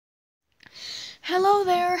Hello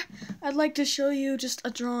there! I'd like to show you just a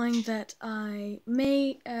drawing that I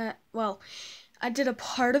made, I did a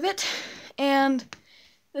part of it, and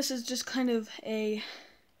this is just kind of a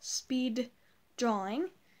speed drawing.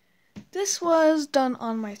 This was done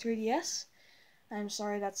on my 3DS. I'm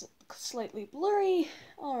sorry that's slightly blurry.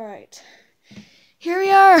 Alright, here we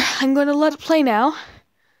are. I'm going to let it play now.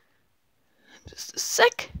 Just a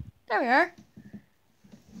sec. There we are.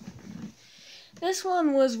 This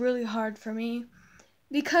one was really hard for me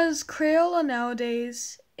because Crayola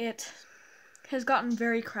nowadays, it has gotten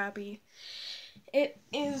very crappy. It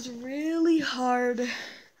is really hard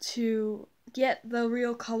to get the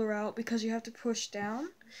real color out because you have to push down.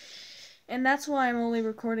 And that's why I'm only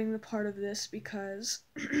recording the part of this because,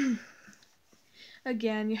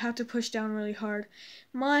 again, you have to push down really hard.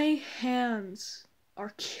 My hands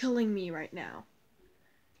are killing me right now.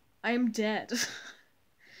 I am dead.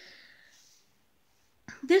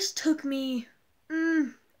 This took me,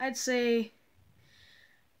 I'd say,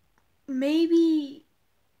 maybe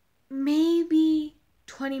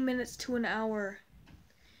 20 minutes to an hour.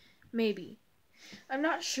 Maybe. I'm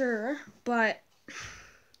not sure, but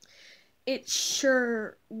it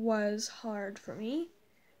sure was hard for me.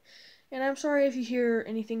 And I'm sorry if you hear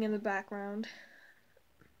anything in the background.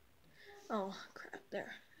 Oh, crap,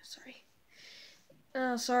 there. Sorry.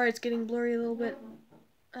 Oh, sorry, it's getting blurry a little bit.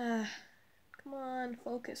 Come on,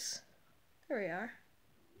 focus. There we are.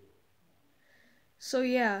 So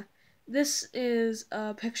yeah, this is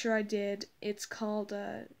a picture I did. It's called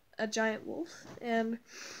a giant wolf, and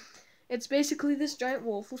it's basically this giant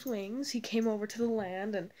wolf with wings. He came over to the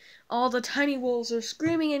land, and all the tiny wolves are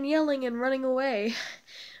screaming and yelling and running away.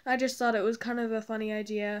 I just thought it was kind of a funny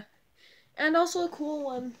idea, and also a cool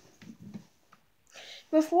one.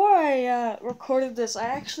 Before I recorded this, I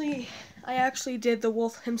actually did the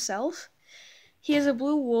wolf himself. He is a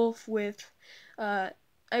blue wolf with, I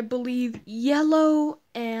believe, yellow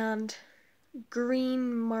and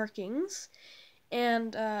green markings,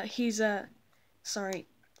 and he's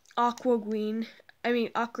aqua green.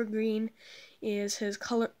 Aqua green is his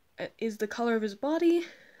color, is the color of his body.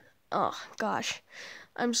 Oh gosh,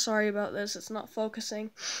 I'm sorry about this. It's not focusing,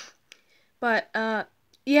 but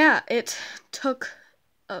yeah, it took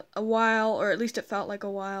a while, or at least it felt like a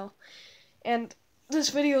while, and this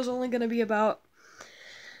video is only going to be about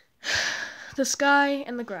the sky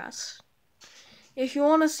and the grass. If you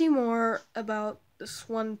want to see more about this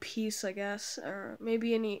one piece, I guess, or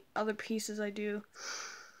maybe any other pieces I do,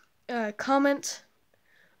 comment.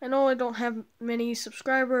 I know I don't have many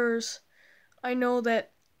subscribers. I know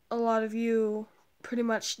that a lot of you pretty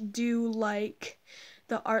much do like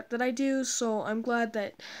the art that I do, so I'm glad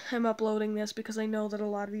that I'm uploading this because I know that a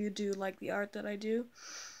lot of you do like the art that I do.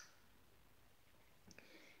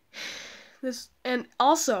 And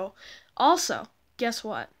also, guess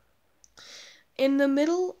what? In the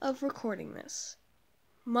middle of recording this,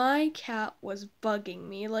 my cat was bugging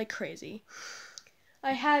me like crazy.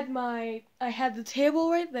 I had the table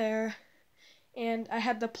right there, and I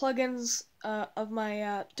had the plugins of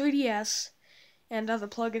my 3DS and other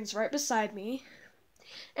plugins right beside me.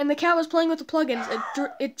 And the cat was playing with the plugins.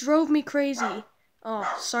 It drove me crazy.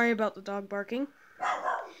 Oh, sorry about the dog barking.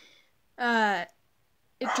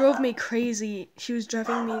 It drove me crazy. She was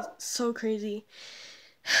driving me so crazy.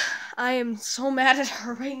 I am so mad at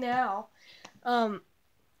her right now.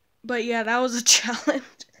 But yeah, that was a challenge.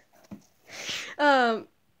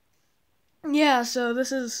 Yeah, so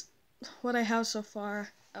this is what I have so far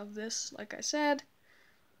of this, like I said.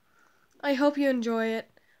 I hope you enjoy it.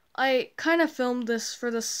 I kind of filmed this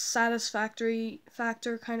for the satisfactory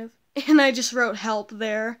factor, kind of, and I just wrote help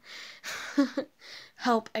there.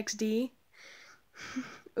 Help XD.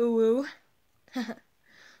 Ooh.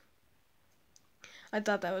 I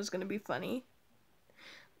thought that was gonna be funny.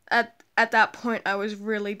 At that point, I was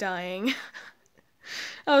really dying.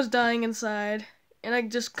 I was dying inside, and I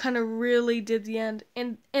just kind of really did the end.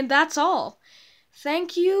 And that's all.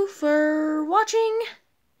 Thank you for watching,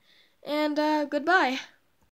 and goodbye.